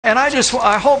And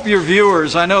I hope your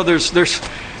viewers, I know there's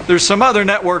some other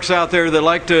networks out there that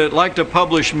like to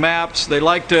publish maps. They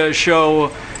like to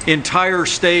show entire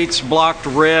states blocked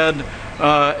red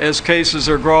as cases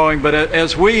are growing. But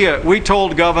as we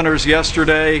told governors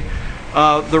yesterday,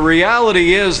 the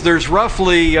reality is there's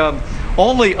roughly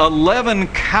only 11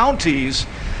 counties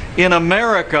in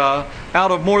America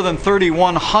out of more than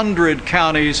 3,100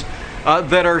 counties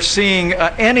that are seeing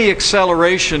any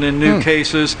acceleration in new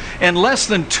cases, and less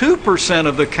than 2%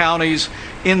 of the counties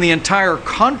in the entire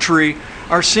country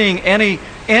are seeing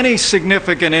any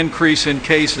significant increase in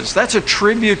cases. That's a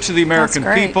tribute to the American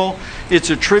people.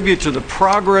 It's a tribute to the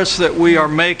progress that we are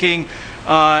making.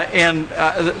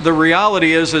 The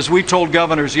reality is, as we told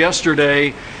governors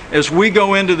yesterday, as we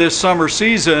go into this summer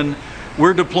season,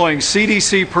 we're deploying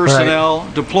CDC personnel,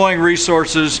 deploying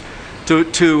resources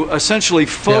to essentially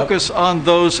focus on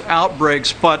those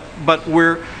outbreaks. But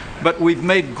we've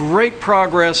made great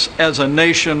progress as a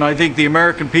nation. I think the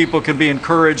American people can be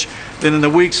encouraged that in the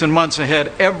weeks and months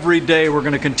ahead, every day we're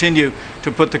going to continue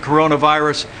to put the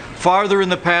coronavirus farther in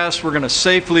the past. We're going to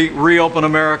safely reopen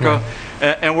America,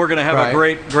 and we're going to have a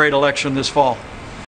great election this fall.